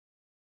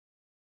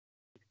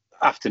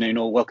Afternoon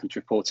all, welcome to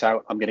Report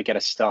Out. I'm going to get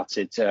us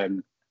started.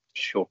 I'm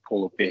sure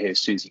Paul will be here as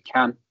soon as he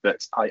can,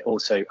 but I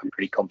also am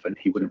pretty confident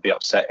he wouldn't be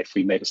upset if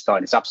we made a start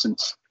in his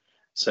absence.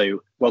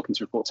 So welcome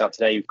to Report Out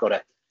today. We've got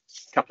a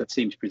couple of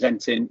teams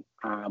presenting.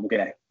 We're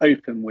going to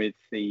open with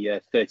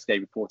the 30-day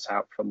report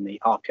out from the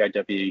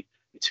RPIW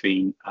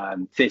between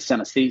theatre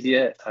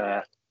anaesthesia,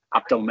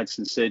 abdominal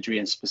medicine surgery,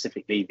 and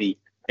specifically the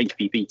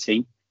HPB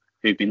team,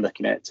 who've been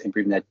looking at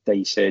improving their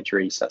day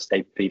surgeries. That's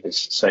David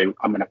Beevers. So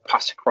I'm going to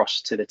pass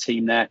across to the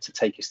team there to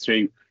take us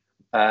through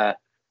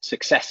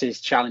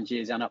successes,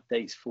 challenges and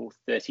updates for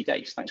 30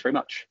 days. Thanks very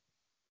much.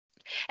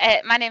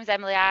 My name's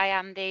Emily. I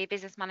am the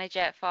business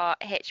manager for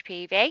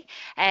HPV,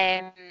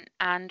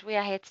 and we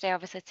are here today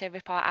obviously to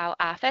report out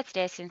our 30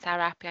 days since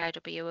our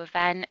RPIW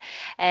event.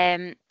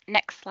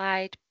 Next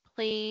slide,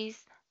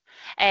 please.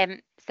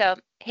 So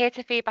here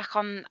to feedback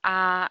on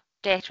our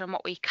data and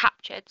what we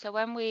captured. So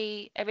when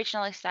we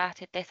originally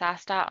started this, our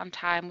start on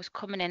time was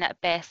coming in at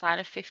a baseline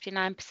of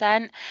 59%,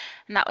 and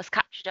that was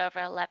captured over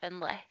 11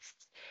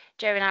 lists.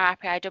 During our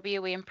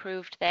RPIW, we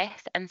improved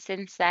this, and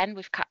since then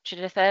we've captured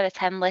a further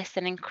 10 lists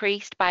and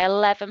increased by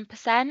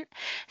 11%.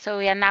 So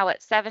we are now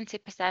at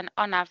 70%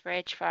 on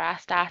average for our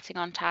starting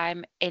on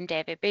time in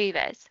David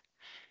Beevers.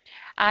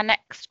 Our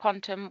next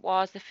quantum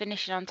was the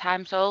finishing on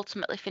time, so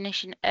ultimately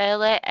finishing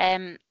early,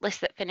 lists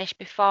that finished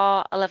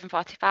before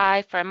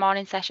 11:45 for a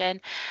morning session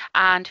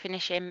and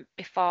finishing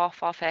before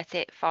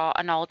 4:30 for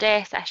an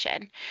all-day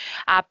session.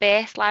 Our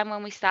baseline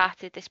when we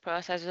started this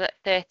process was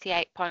at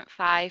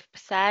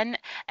 38.5%,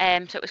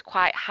 so it was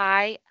quite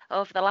high.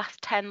 Over the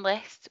last 10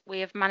 lists, we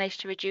have managed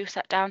to reduce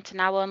that down to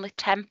now only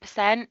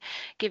 10%,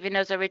 giving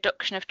us a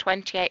reduction of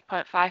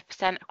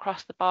 28.5%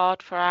 across the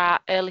board for our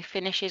early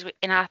finishes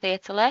in our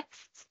theatre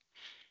lists.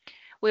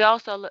 We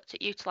also looked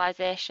at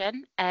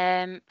utilisation.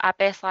 Our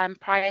baseline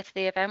prior to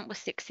the event was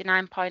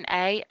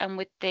 69.8, and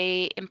with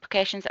the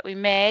implications that we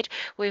made,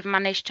 we've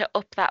managed to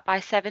up that by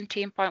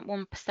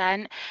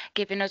 17.1%,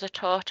 giving us a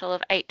total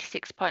of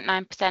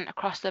 86.9%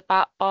 across the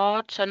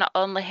board. So not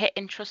only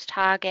hitting trust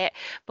target,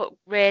 but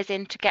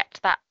raising to get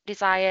to that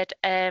desired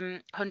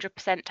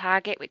 100%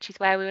 target, which is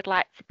where we would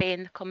like to be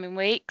in the coming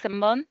weeks and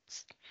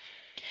months.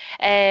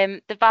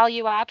 The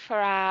value add for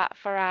our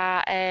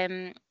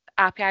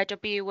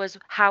RPIW was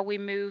how we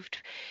moved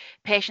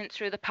patients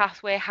through the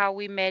pathway, how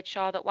we made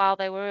sure that while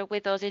they were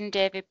with us in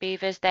David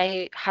Beevers,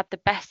 they had the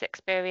best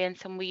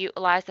experience and we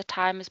utilised the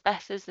time as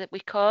best as that we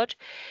could.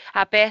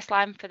 Our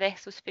baseline for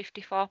this was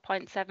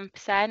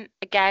 54.7%.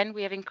 Again,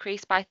 we have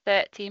increased by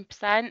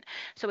 13%,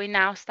 so we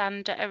now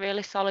stand at a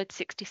really solid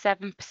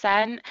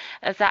 67%,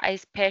 as that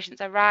is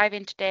patients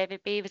arriving to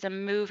David Beevers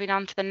and moving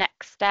on to the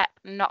next step,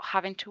 not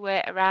having to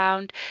wait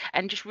around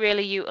and just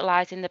really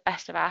utilising the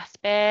best of our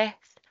space.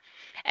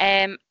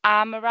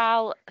 Our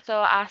morale, so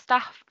our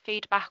staff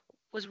feedback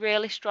was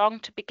really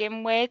strong to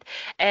begin with,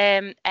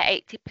 at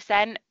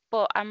 80%,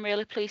 but I'm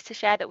really pleased to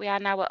share that we are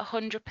now at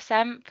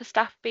 100% for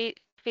staff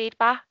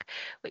feedback,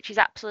 which is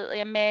absolutely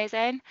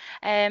amazing.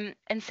 And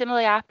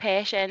similarly, our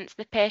patients,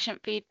 the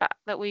patient feedback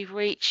that we've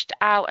reached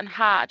out and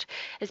had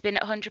has been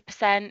at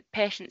 100%.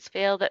 Patients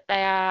feel that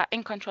they are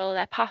in control of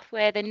their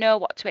pathway, they know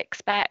what to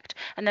expect,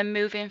 and they're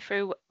moving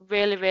through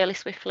really, really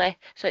swiftly.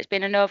 So it's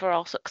been an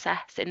overall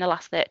success in the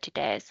last 30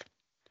 days.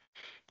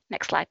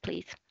 Next slide,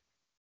 please.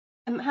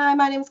 Hi,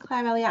 my name is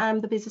Claire Elliott.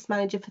 I'm the business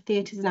manager for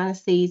theatres and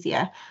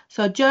anaesthesia.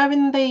 So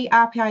during the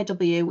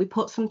RPIW, we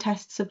put some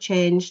tests of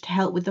change to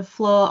help with the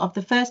flow of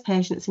the first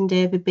patients in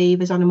David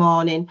Beevers on a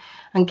morning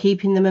and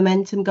keeping the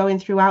momentum going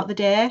throughout the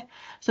day.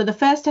 So the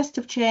first test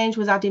of change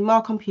was adding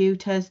more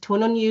computers to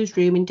an unused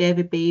room in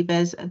David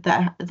Beevers.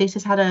 This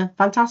has had a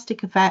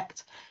fantastic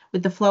effect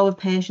with the flow of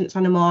patients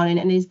on a morning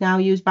and is now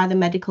used by the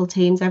medical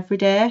teams every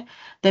day.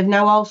 They've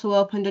now also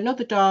opened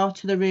another door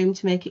to the room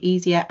to make it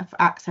easier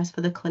for access for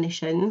the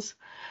clinicians.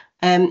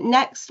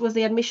 Next was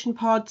the admission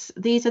pods.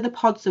 These are the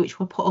pods which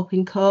were put up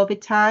in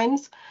COVID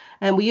times,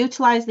 and we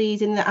utilised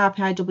these in the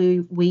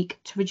RPIW week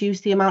to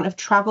reduce the amount of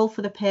travel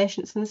for the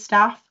patients and the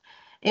staff,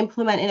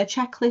 implementing a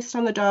checklist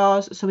on the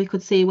doors so we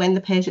could see when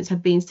the patients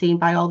had been seen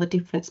by all the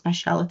different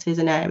specialities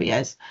and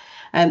areas.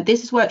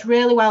 This has worked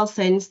really well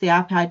since the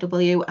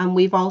RPIW, and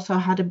we've also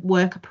had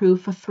work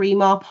approved for 3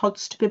 more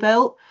pods to be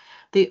built.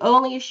 The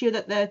only issue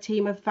that the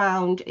team have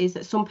found is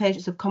that some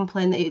patients have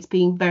complained that it's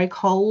been very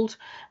cold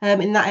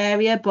in that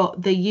area,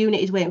 but the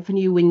unit is waiting for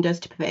new windows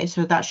to be fitted,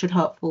 so that should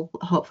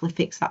hopefully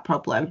fix that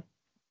problem.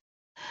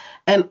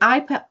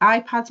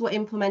 iPads were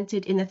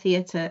implemented in the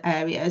theatre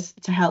areas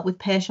to help with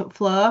patient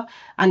flow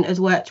and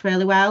has worked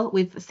really well.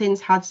 We've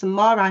since had some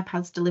more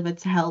iPads delivered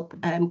to help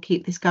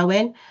keep this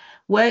going.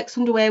 Work's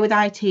underway with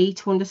IT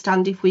to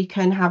understand if we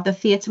can have the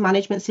theatre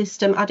management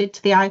system added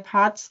to the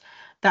iPads.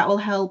 That will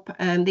help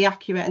the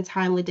accurate and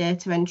timely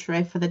data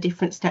entry for the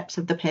different steps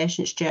of the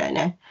patient's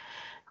journey.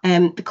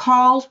 The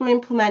calls were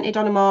implemented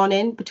on a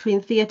morning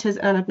between theatres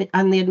and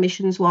the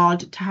admissions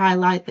ward to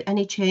highlight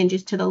any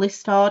changes to the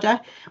list order,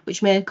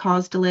 which may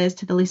cause delays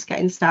to the list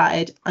getting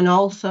started, and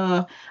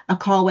also a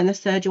call when the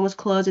surgeon was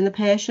closing the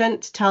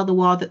patient to tell the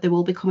ward that they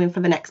will be coming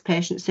for the next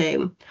patient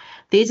soon.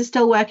 These are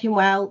still working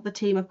well. The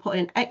team have put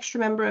an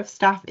extra member of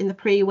staff in the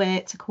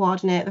pre-wait to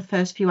coordinate the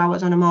first few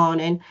hours on a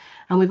morning,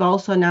 and we've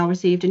also now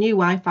received a new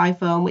Wi-Fi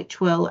phone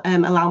which will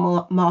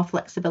allow more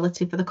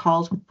flexibility for the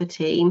calls with the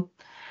team.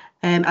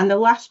 And the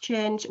last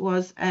change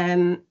was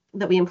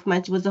that we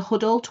implemented was a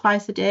huddle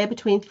twice a day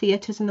between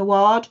theatres and the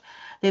ward.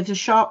 There's a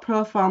short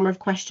pro forma of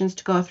questions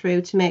to go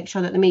through to make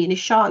sure that the meeting is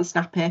short and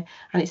snappy,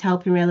 and it's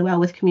helping really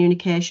well with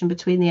communication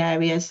between the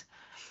areas.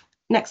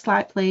 Next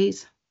slide,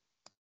 please.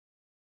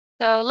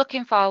 So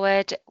looking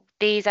forward,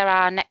 these are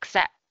our next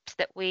steps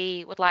that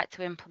we would like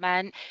to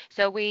implement.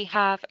 So we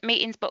have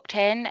meetings booked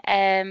in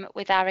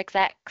with our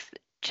execs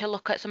to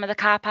look at some of the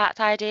car parts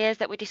ideas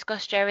that we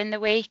discussed during the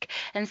week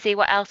and see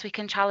what else we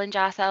can challenge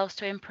ourselves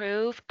to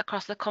improve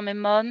across the coming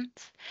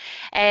months.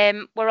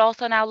 We're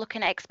also now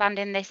looking at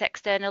expanding this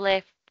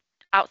externally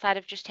outside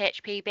of just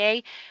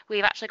HPB.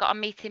 We've actually got a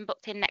meeting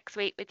booked in next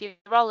week with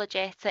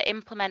urology to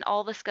implement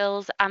all the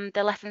skills and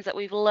the lessons that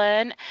we've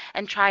learned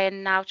and try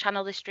and now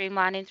channel the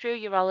streamlining through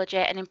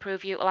urology and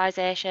improve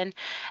utilisation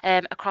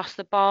across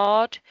the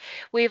board.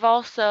 We've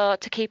also,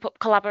 to keep up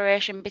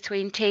collaboration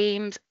between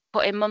teams,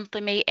 put in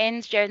monthly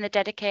meetings during the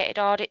dedicated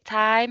audit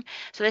time.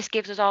 So this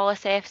gives us all a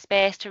safe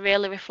space to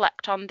really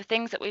reflect on the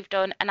things that we've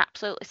done and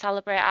absolutely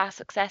celebrate our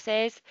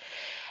successes.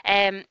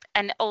 And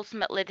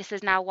ultimately this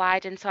is now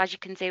widened, so as you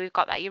can see we've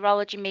got that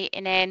urology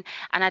meeting in,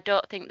 and I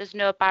don't think there's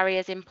no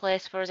barriers in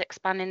place for us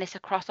expanding this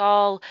across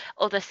all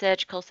other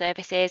surgical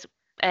services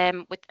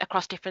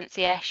across different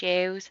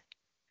CSUs.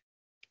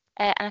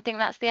 And I think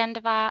that's the end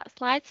of our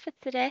slides for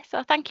today,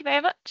 so thank you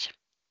very much.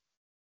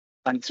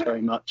 Thanks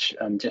very much.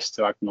 Just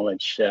to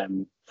acknowledge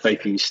both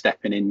of you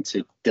stepping in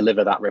to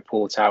deliver that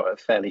report out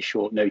at fairly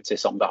short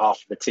notice on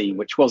behalf of the team,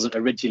 which wasn't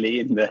originally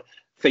in the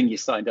thing you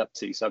signed up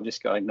to. So I'm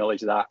just going to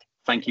acknowledge that.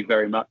 Thank you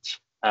very much.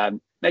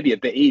 Maybe a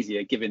bit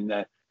easier given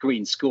the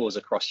green scores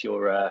across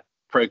your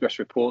progress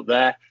report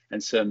there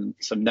and some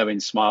knowing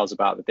smiles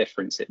about the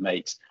difference it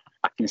makes.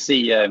 I can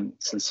see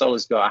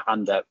Sansola's got a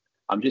hand up.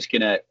 I'm just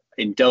going to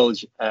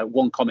indulge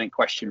one comment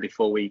question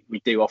before we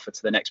do offer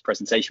to the next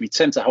presentation. We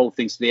tend to hold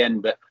things to the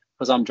end, but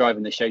because I'm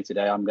driving the show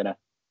today, I'm going to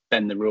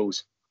bend the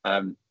rules.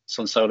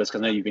 Sonsolas, because I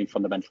know you've been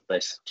fundamental to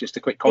this. Just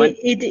a quick comment.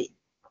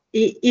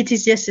 It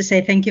is just to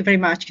say thank you very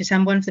much, because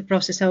I'm one of the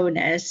process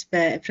owners,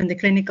 but from the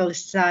clinical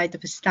side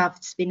of the staff,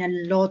 it's been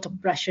a lot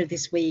of pressure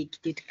this week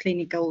due to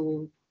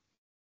clinical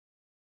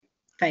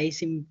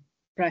facing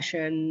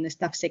pressure and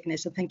staff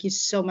sickness. So thank you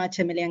so much,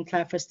 Emily and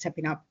Claire, for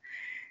stepping up.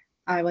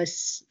 I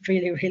was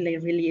really, really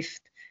relieved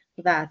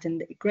for that,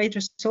 and great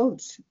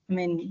results. I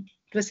mean,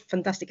 it was a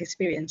fantastic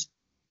experience.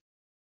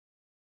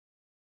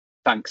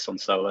 Thanks,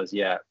 Sonsolas.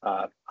 Yeah,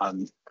 I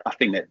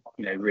think that,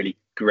 really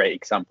great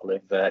example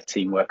of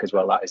teamwork as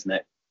well, that, isn't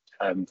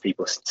it?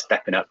 People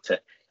stepping up to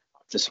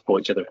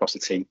support each other across the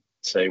team.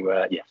 So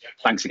yeah,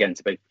 thanks again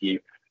to both of you.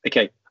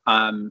 Okay,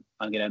 I'm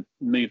going to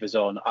move us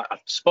on.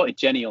 I've spotted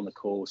Jenny on the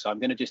call, so I'm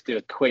going to just do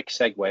a quick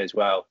segue as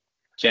well.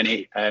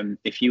 Jenny,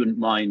 if you wouldn't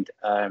mind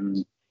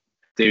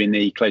doing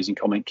the closing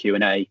comment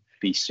Q&A,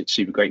 be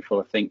super grateful.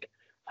 I think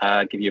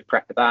give you a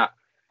prep of that.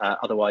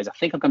 Otherwise, I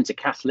think I'm coming to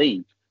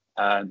Kathleen.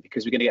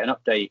 Because we're going to get an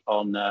update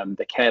on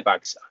the care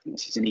bags. I think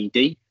this is an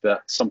ED,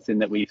 but something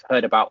that we've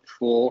heard about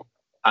before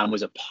and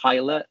was a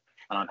pilot.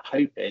 And I'm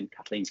hoping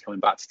Kathleen's coming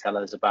back to tell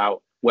us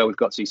about where we've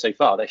got to so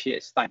far. There she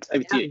is. Thanks.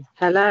 Over to you.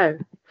 Hello.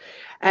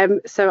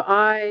 So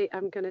I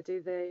am going to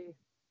do the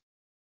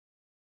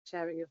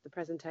sharing of the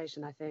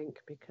presentation, I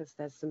think, because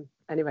there's some.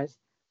 Anyways,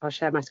 I'll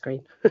share my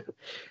screen.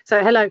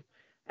 So hello.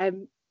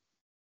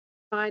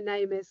 My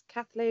name is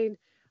Kathleen.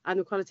 I'm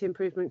a quality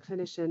improvement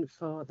clinician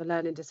for the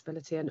Learning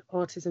Disability and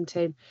Autism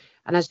team.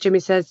 And as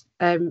Jimmy says,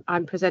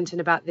 I'm presenting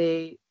about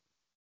the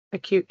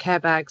acute care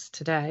bags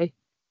today,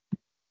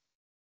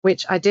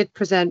 which I did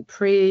present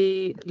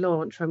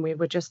pre-launch when we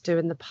were just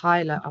doing the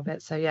pilot of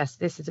it. So yes,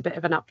 this is a bit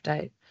of an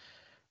update.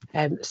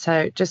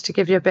 So just to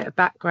give you a bit of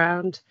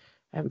background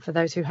for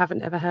those who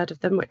haven't ever heard of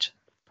them, which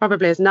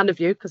probably is none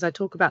of you because I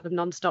talk about them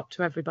non-stop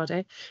to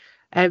everybody.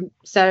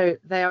 So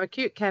they are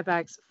acute care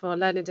bags for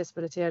learning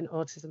disability and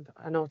autism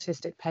and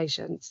autistic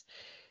patients.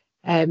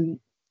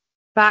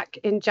 Back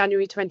in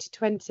January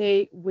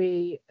 2020,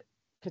 we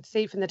could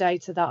see from the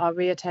data that our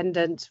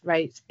reattendance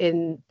rates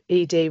in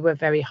ED were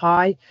very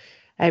high,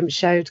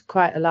 showed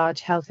quite a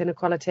large health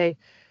inequality.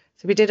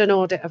 So we did an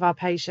audit of our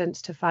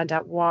patients to find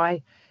out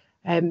why.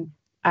 And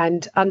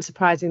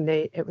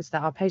unsurprisingly, it was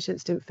that our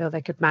patients didn't feel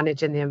they could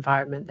manage in the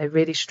environment. They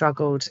really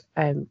struggled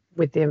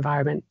with the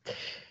environment.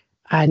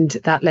 And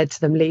that led to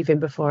them leaving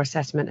before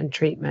assessment and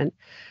treatment.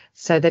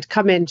 So they'd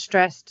come in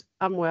stressed,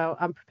 unwell,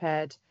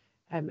 unprepared,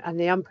 and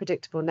the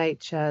unpredictable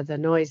nature, the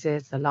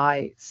noises, the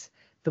lights,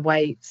 the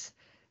weights,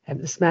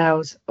 the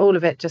smells, all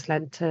of it just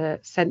led to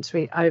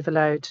sensory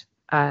overload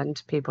and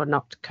people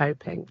not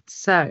coping.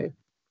 So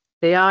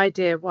the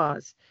idea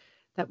was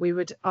that we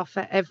would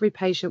offer every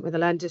patient with a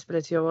learning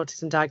disability or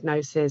autism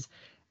diagnosis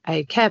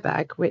a care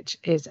bag, which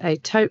is a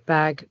tote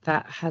bag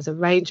that has a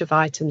range of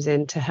items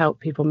in to help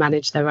people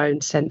manage their own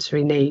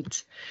sensory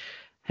needs.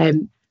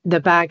 The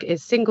bag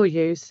is single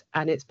use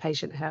and it's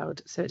patient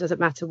held, so it doesn't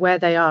matter where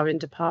they are in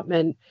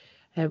department,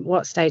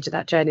 what stage of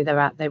that journey they're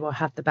at, they will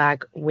have the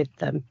bag with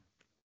them.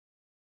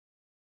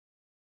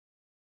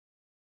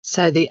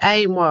 So the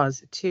aim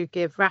was to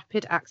give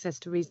rapid access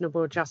to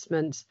reasonable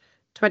adjustments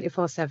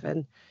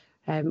 24/7.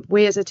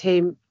 We as a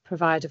team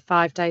provide a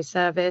 5-day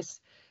service.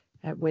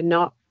 We're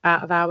not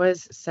out of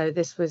hours, so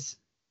this was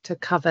to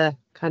cover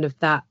kind of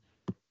that,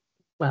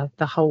 well,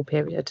 the whole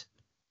period.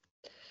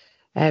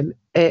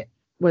 It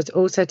was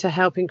also to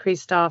help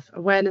increase staff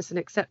awareness and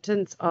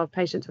acceptance of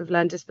patients with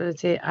learning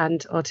disability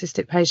and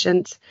autistic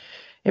patients,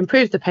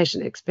 improve the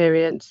patient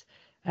experience,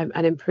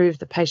 and improve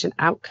the patient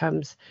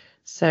outcomes.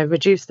 So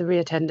reduce the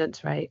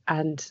reattendance rate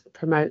and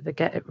promote the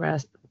get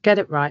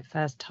it right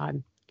first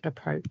time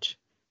approach.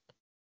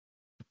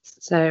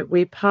 So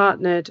we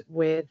partnered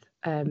with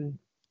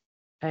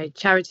a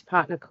charity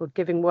partner called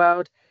Giving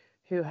World,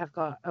 who have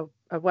got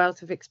a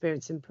wealth of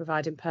experience in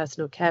providing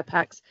personal care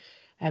packs,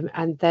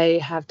 and they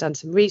have done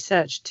some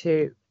research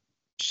to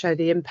show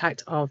the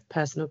impact of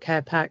personal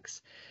care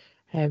packs,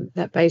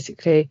 that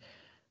basically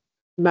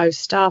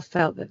most staff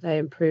felt that they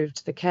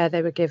improved the care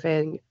they were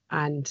giving,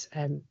 and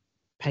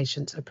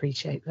patients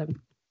appreciate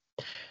them.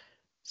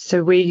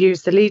 So we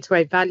used the Leeds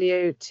Way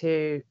value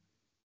to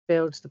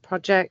build the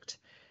project.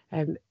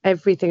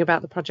 Everything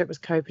about the project was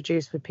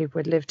co-produced with people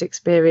with lived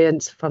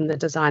experience, from the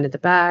design of the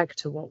bag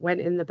to what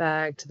went in the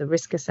bag to the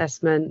risk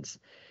assessments.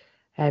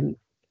 And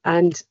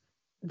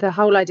the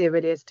whole idea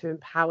really is to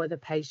empower the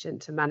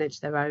patient to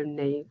manage their own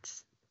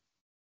needs.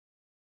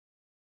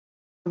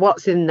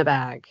 What's in the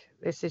bag?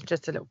 This is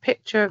just a little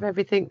picture of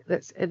everything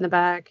that's in the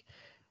bag,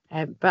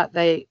 but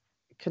they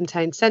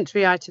contain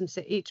sensory items.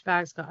 So each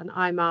bag's got an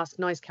eye mask,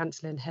 noise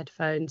cancelling,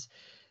 headphones.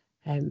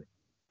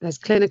 There's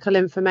clinical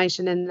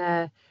information in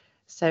there.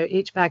 So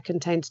each bag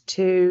contains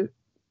 2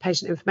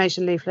 patient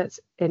information leaflets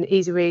in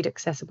easy read,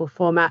 accessible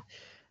format.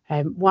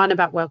 One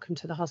about welcome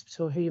to the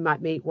hospital, who you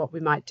might meet, what we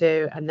might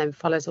do, and then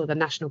follows all the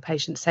national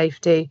patient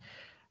safety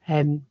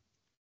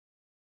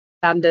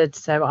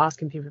standards. So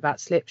asking people about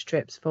slips,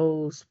 trips,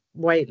 falls,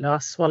 weight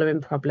loss,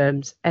 swallowing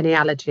problems, any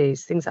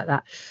allergies, things like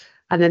that.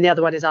 And then the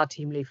other one is our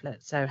team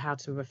leaflet, so how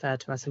to refer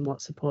to us and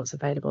what support's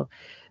available.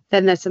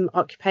 Then there's some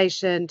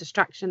occupation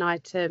distraction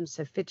items,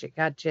 so fidget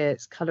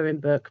gadgets, colouring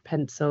book,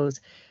 pencils,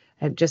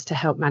 just to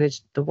help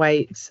manage the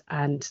weights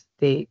and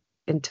the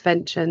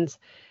interventions.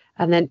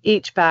 And then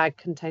each bag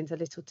contains a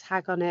little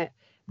tag on it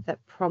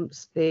that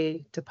prompts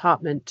the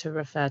department to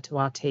refer to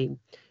our team.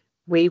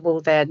 We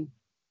will then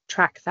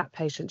track that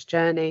patient's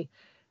journey,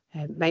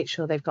 make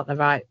sure they've got the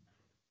right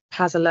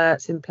PAS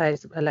alerts in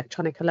place,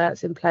 electronic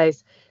alerts in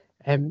place,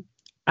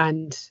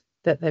 and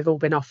that they've all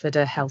been offered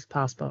a health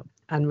passport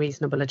and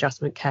reasonable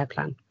adjustment care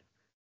plan.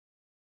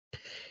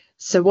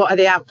 So what are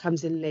the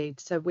outcomes in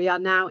Leeds? So we are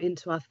now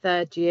into our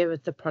 3rd year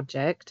of the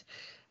project.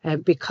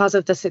 Because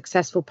of the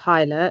successful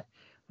pilot,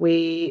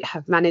 we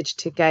have managed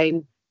to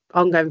gain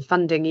ongoing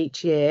funding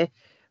each year,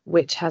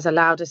 which has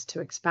allowed us to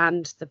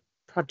expand the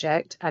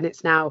project, and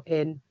it's now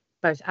in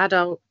both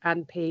adult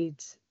and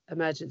peds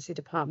emergency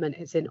department.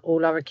 It's in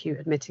all our acute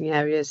admitting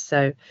areas,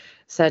 so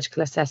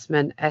surgical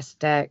assessment,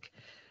 SDEC,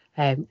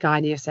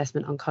 gynae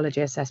assessment,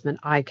 oncology assessment,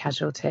 eye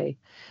casualty.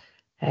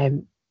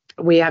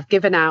 We have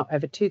given out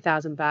over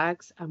 2,000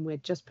 bags, and we're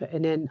just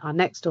putting in our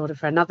next order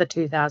for another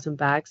 2,000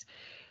 bags.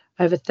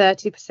 Over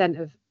 30%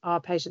 of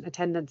our patient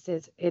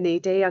attendances in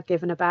ED are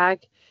given a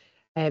bag.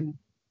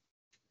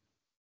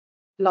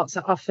 Lots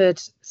are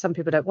offered. Some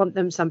people don't want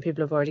them. Some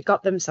people have already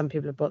got them. Some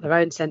people have brought their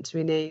own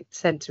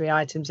sensory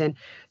items in.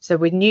 So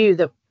we knew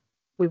that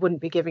we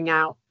wouldn't be giving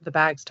out the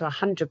bags to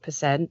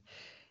 100%.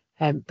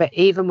 But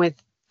even with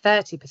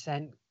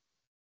 30%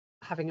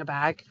 having a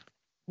bag,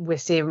 we're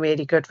seeing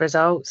really good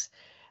results.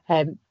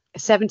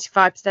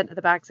 75% of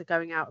the bags are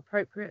going out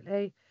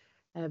appropriately.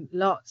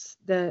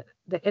 The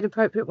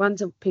inappropriate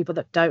ones are people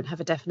that don't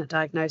have a definite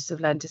diagnosis of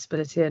learning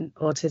disability and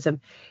autism.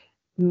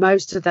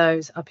 Most of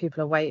those are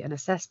people awaiting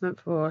assessment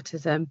for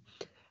autism,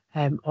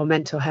 or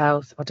mental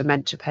health or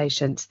dementia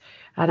patients,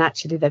 and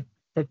actually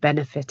they've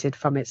benefited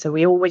from it. So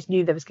we always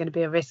knew there was going to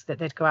be a risk that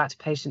they'd go out to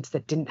patients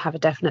that didn't have a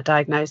definite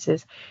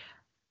diagnosis.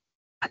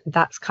 And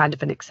that's kind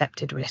of an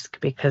accepted risk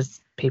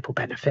because people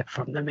benefit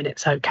from them and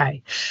it's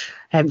okay.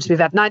 So we've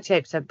had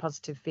 98%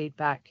 positive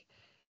feedback.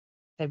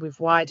 So we've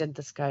widened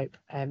the scope.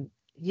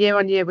 Year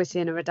on year, we're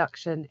seeing a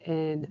reduction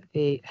in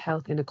the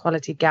health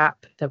inequality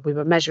gap that we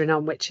were measuring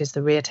on, which is the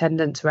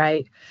reattendance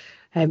rate.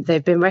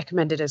 They've been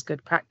recommended as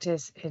good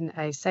practice in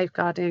a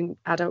safeguarding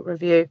adult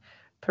review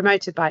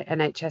promoted by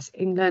NHS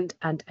England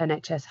and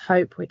NHS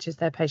Hope, which is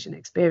their patient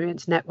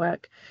experience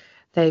network.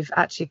 They've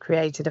actually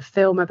created a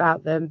film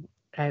about them,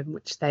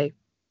 which they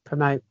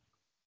promote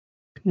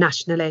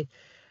nationally.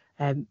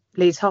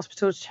 Leeds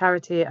Hospitals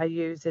Charity are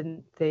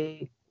using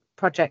the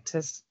project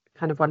as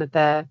kind of one of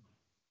their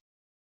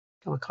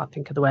I can't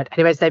think of the word.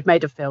 Anyways, they've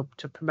made a film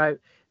to promote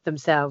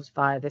themselves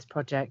via this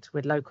project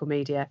with local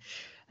media.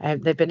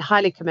 They've been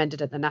highly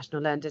commended at the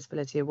National Learning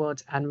Disability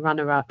Awards and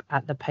runner-up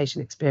at the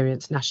Patient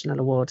Experience National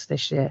Awards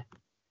this year.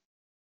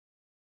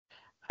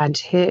 And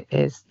here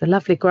is the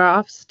lovely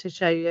graphs to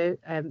show you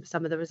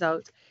some of the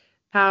results.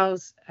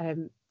 PALS,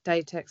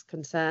 Datex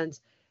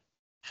concerns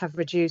have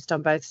reduced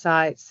on both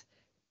sites.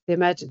 The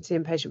emergency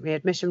and patient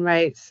readmission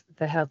rates,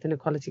 the health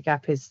inequality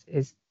gap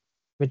is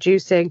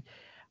reducing.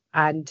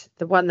 And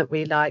the one that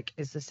we like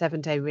is the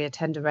 7-day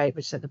reattender rate,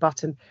 which is at the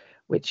bottom,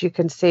 which you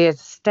can see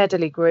has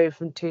steadily grew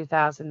from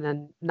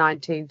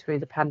 2019 through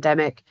the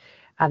pandemic.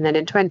 And then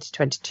in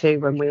 2022,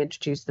 when we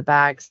introduced the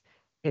bags,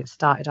 it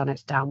started on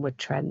its downward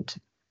trend.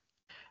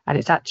 And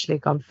it's actually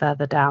gone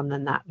further down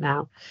than that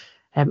now.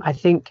 I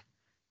think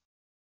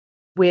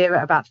we're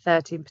at about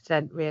 13%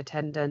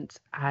 reattendance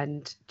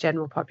and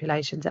general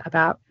population's at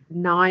about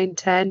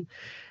 9-10.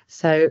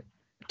 So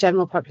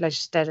general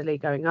population steadily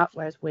going up,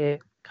 whereas we're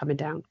coming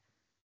down.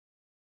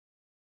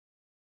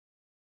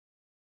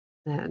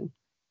 Then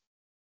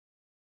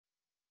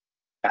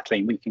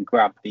Kathleen, we can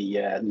grab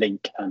the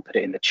link and put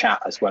it in the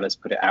chat, as well as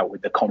put it out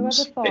with the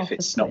comms if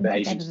it's not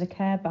behaving. The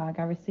care bag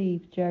I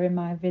received during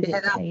my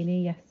visit to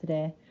A&E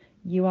yesterday.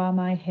 You are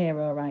my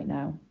hero right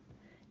now.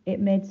 It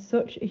made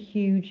such a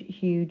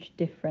huge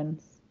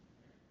difference.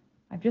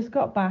 I've just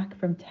got back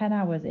from 10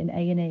 hours in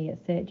A&E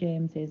at St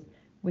James's,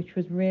 which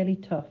was really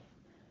tough.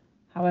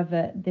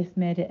 However, this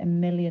made it a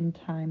million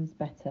times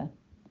better.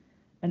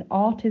 An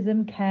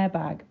autism care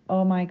bag.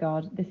 Oh my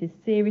God, this is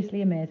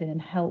seriously amazing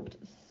and helped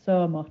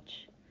so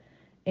much.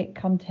 It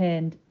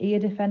contained ear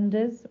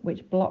defenders,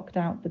 which blocked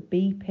out the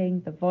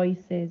beeping, the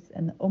voices,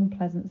 and the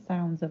unpleasant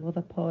sounds of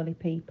other poorly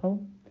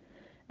people.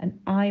 An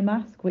eye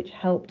mask, which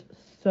helped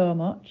so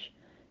much.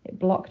 It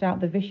blocked out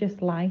the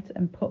vicious light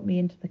and put me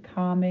into the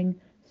calming,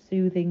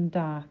 soothing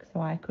dark so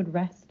I could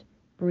rest,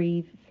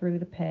 breathe through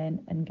the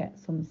pain and get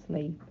some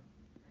sleep.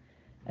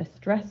 A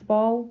stress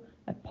ball,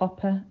 a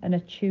popper and a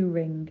chew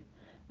ring.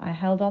 I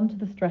held on to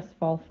the stress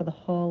ball for the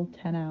whole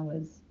 10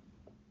 hours.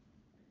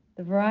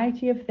 The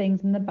variety of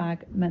things in the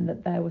bag meant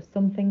that there was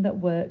something that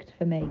worked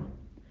for me.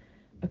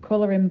 A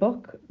colouring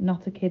book,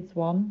 not a kid's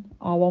one,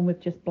 or one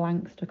with just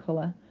blanks to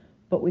colour,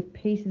 but with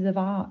pieces of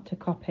art to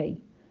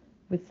copy,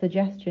 with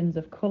suggestions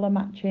of colour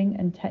matching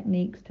and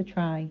techniques to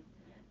try,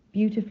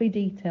 beautifully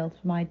detailed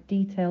for my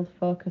detailed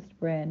focused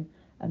brain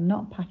and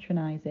not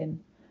patronising,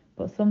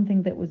 but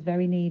something that was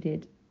very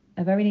needed,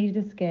 a very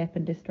needed escape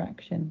and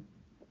distraction.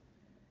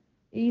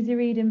 Easy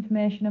read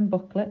information and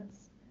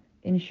booklets.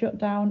 In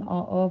shutdown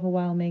or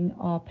overwhelming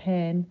or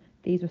pain,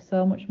 these were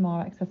so much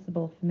more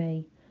accessible for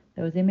me.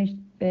 There was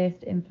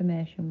image-based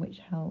information which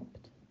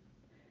helped.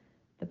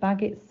 The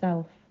bag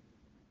itself,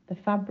 the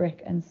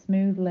fabric and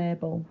smooth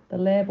label. The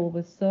label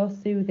was so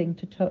soothing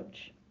to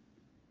touch.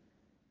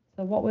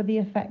 So what were the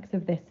effects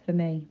of this for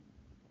me?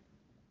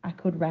 I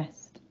could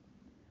rest.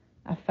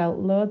 I felt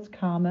loads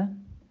calmer.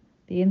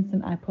 The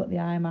instant I put the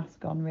eye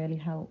mask on really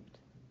helped.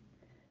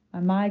 My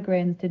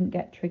migraines didn't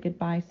get triggered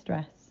by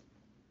stress.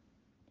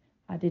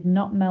 I did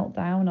not melt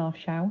down or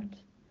shout.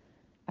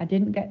 I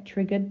didn't get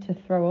triggered to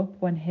throw up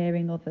when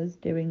hearing others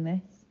doing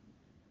this.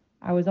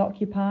 I was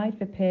occupied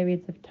for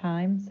periods of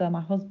time so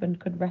my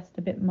husband could rest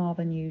a bit more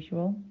than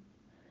usual.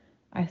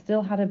 I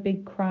still had a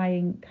big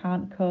crying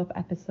can't cope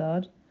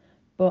episode,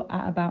 but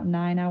at about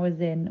 9 hours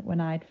in,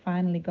 when I'd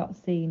finally got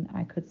seen,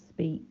 I could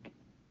speak.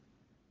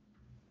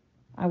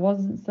 I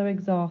wasn't so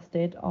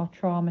exhausted or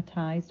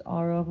traumatised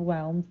or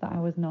overwhelmed that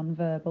I was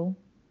non-verbal.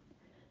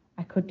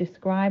 I could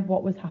describe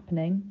what was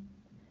happening.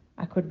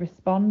 I could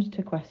respond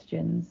to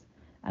questions,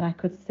 and I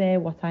could say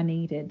what I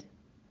needed.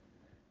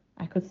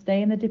 I could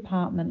stay in the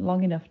department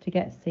long enough to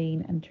get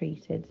seen and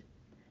treated.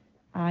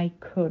 I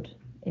could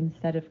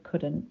instead of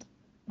couldn't,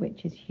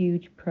 which is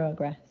huge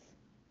progress.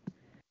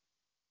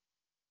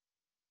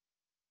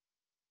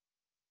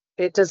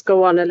 It does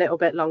go on a little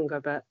bit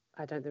longer, but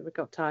I don't think we've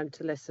got time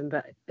to listen.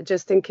 But I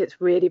just think it's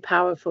really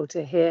powerful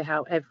to hear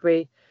how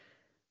every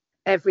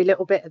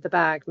little bit of the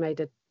bag made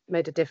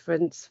a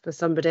difference for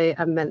somebody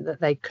and meant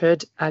that they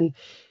could, and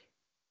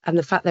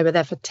the fact they were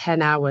there for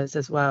 10 hours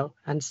as well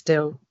and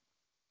still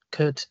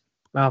could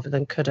rather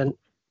than couldn't.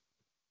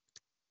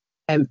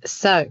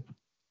 So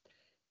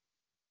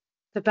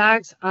the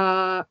bags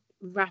are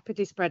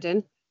rapidly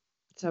spreading.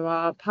 So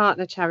our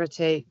partner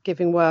charity,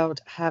 Giving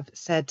World, have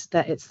said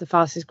that it's the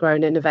fastest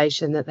growing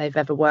innovation that they've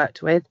ever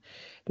worked with.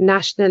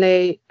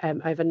 Nationally,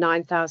 over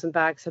 9,000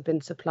 bags have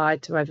been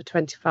supplied to over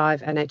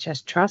 25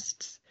 NHS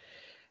trusts,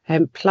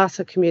 plus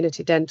a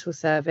community dental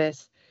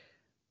service,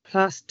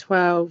 plus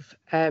 12.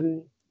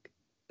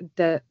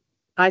 The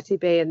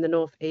ICB in the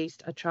North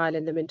East are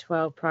trialling them in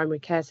 12 primary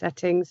care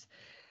settings.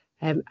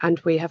 And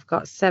we have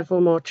got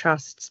several more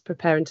trusts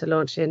preparing to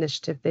launch the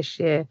initiative this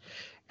year.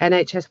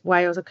 NHS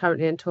Wales are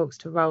currently in talks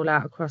to roll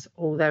out across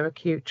all their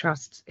acute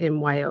trusts in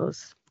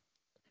Wales.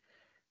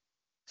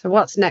 So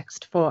what's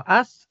next for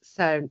us?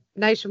 So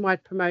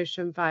nationwide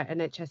promotion via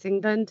NHS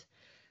England.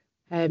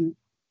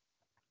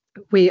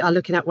 We are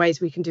looking at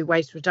ways we can do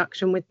waste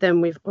reduction with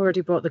them. We've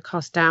already brought the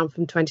cost down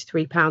from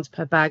 £23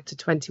 per bag to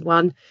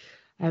 21,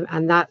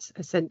 and that's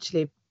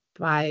essentially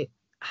by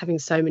having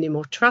so many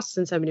more trusts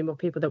and so many more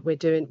people that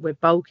we're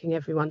bulking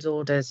everyone's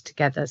orders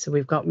together, so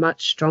we've got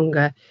much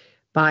stronger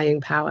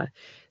buying power.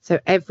 So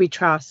every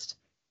trust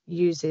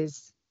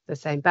uses the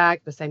same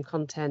bag, the same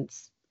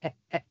contents,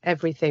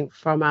 everything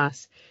from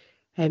us,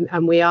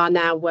 and we are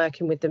now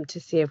working with them to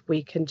see if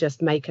we can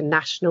just make a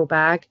national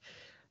bag.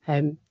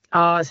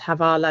 Ours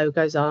have our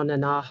logos on,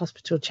 and our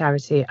hospital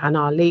charity, and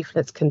our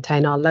leaflets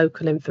contain our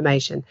local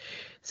information.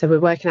 So we're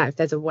working out if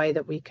there's a way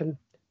that we can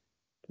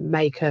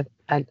make a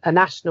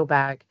national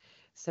bag.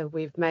 So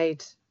we've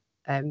made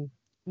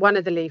one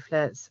of the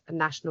leaflets a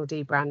national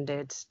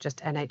debranded, just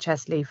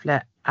NHS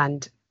leaflet,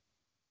 and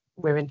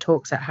we're in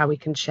talks at how we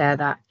can share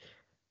that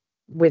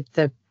with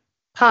the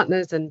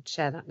partners and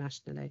share that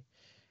nationally.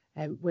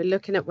 We're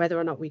looking at whether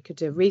or not we could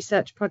do a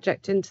research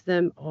project into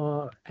them,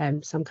 or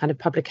some kind of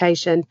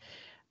publication.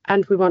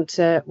 And we want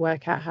to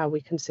work out how we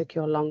can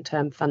secure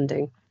long-term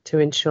funding to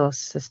ensure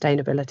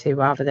sustainability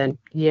rather than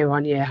year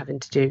on year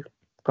having to do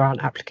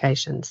grant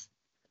applications.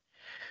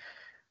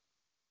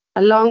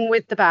 Along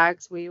with the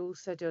bags, we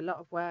also do a lot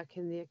of work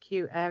in the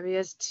acute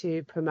areas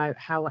to promote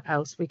how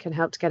else we can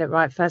help to get it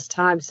right first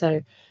time.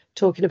 So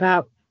talking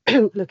about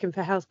looking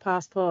for health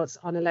passports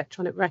on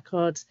electronic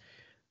records,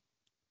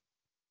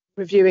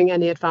 reviewing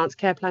any advanced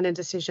care planning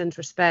decisions,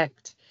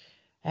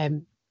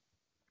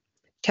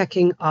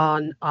 checking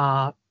on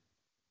our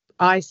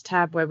ICE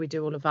tab where we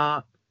do all of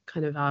our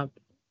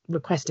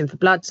requesting for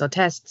bloods or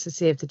tests to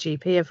see if the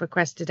GP have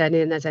requested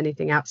any and there's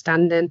anything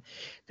outstanding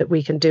that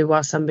we can do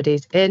while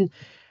somebody's in.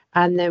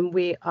 And then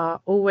we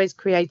are always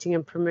creating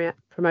and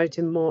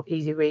promoting more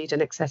easy read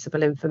and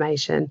accessible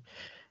information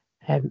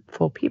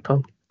for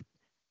people.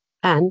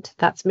 And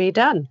that's me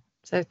done.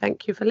 So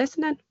thank you for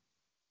listening.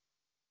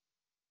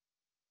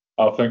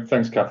 Oh,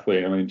 thanks,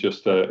 Kathleen. I mean,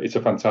 just it's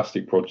a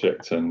fantastic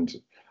project, and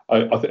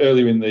I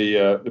earlier in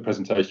the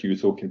presentation you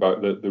were talking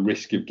about the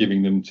risk of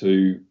giving them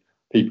to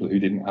people who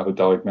didn't have a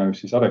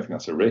diagnosis. I don't think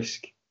that's a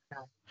risk.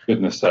 No.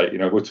 Goodness sake,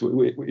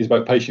 it's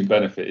about patient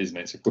benefit, isn't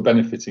it? So if we're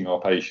benefiting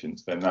our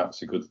patients, then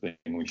that's a good thing.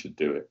 We should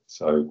do it.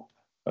 So,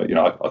 I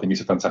think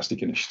it's a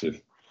fantastic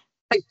initiative.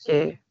 Thank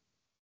you.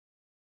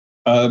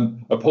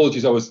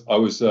 Apologies, I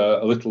was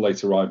a little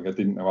late arriving. I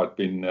didn't know I'd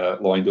been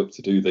lined up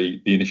to do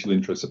the initial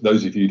intro. So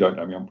those of you who don't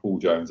know me, I'm Paul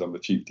Jones. I'm the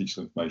Chief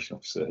Digital Information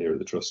Officer here at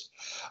the Trust.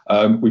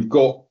 We've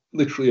got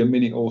literally a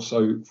minute or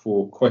so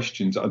for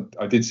questions.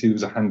 I did see there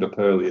was a hand up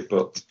earlier,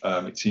 but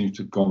it seems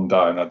to have gone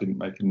down. I didn't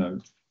make a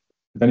note.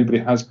 If anybody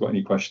has got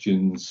any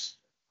questions,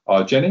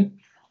 Jenny?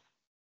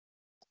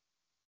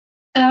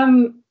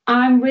 I'm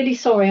really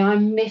sorry, I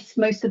missed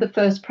most of the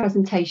first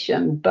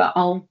presentation, but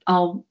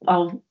I'll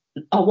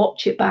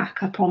watch it back,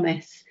 I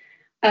promise.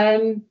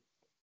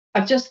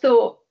 I've just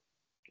thought,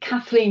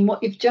 Kathleen,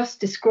 what you've just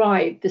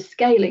described, the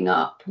scaling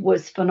up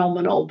was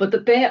phenomenal. But the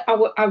bit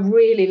I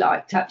really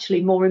liked,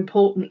 actually, more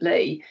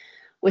importantly,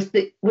 was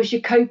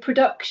your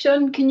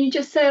co-production. Can you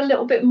just say a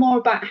little bit more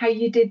about how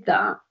you did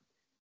that?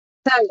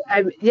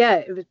 So, yeah,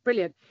 it was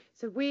brilliant.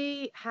 So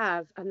we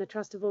have, and the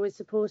Trust have always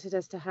supported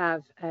us to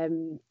have,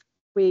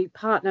 we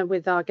partner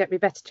with our Get Me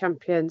Better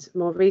champions,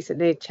 more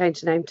recently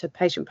changed the name to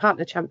Patient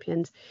Partner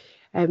Champions.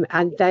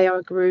 And they are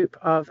a group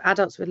of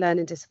adults with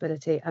learning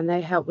disability, and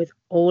they help with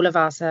all of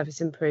our service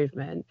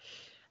improvement.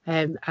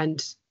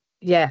 And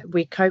yeah,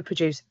 we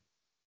co-produce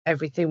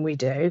everything we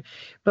do.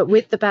 But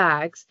with the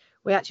bags,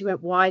 we actually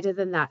went wider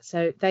than that.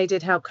 So they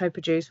did help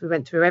co-produce. We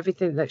went through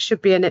everything that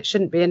should be in it,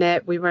 shouldn't be in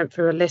it. We went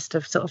through a list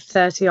of sort of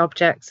 30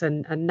 objects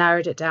and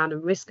narrowed it down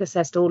and risk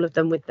assessed all of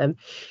them with them.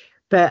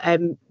 But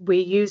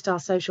we used our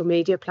social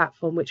media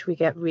platform, which we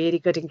get really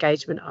good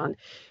engagement on,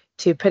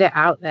 to put it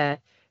out there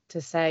to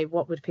say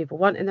what would people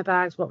want in the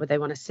bags, what would they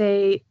want to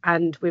see.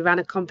 And we ran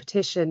a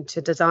competition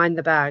to design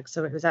the bag.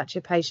 So it was actually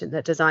a patient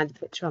that designed the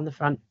picture on the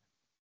front.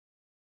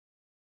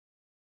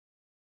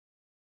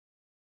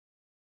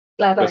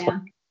 Glad I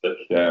am.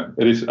 Yeah,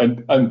 it is.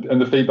 And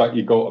the feedback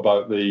you got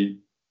about the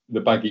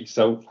bag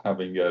itself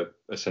having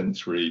a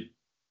sensory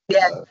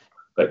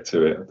effect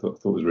to it, I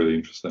thought was really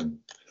interesting.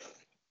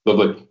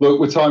 Lovely. Look,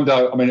 we're timed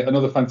out. I mean,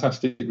 another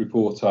fantastic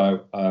report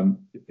out.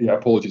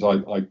 Apologies,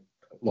 I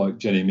like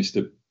Jenny missed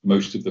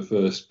most of the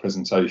first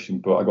presentation,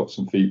 but I got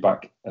some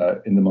feedback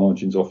in the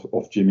margins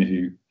off Jimmy,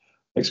 who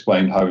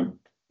explained how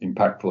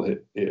impactful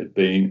it had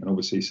been, and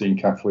obviously seeing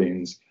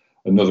Kathleen's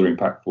another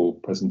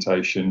impactful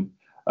presentation.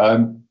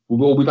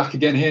 We'll all be back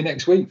again here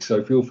next week,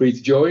 so feel free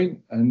to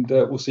join, and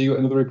we'll see you at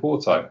another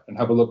report out, and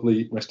have a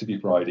lovely rest of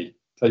your Friday.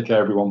 Take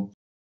care, everyone.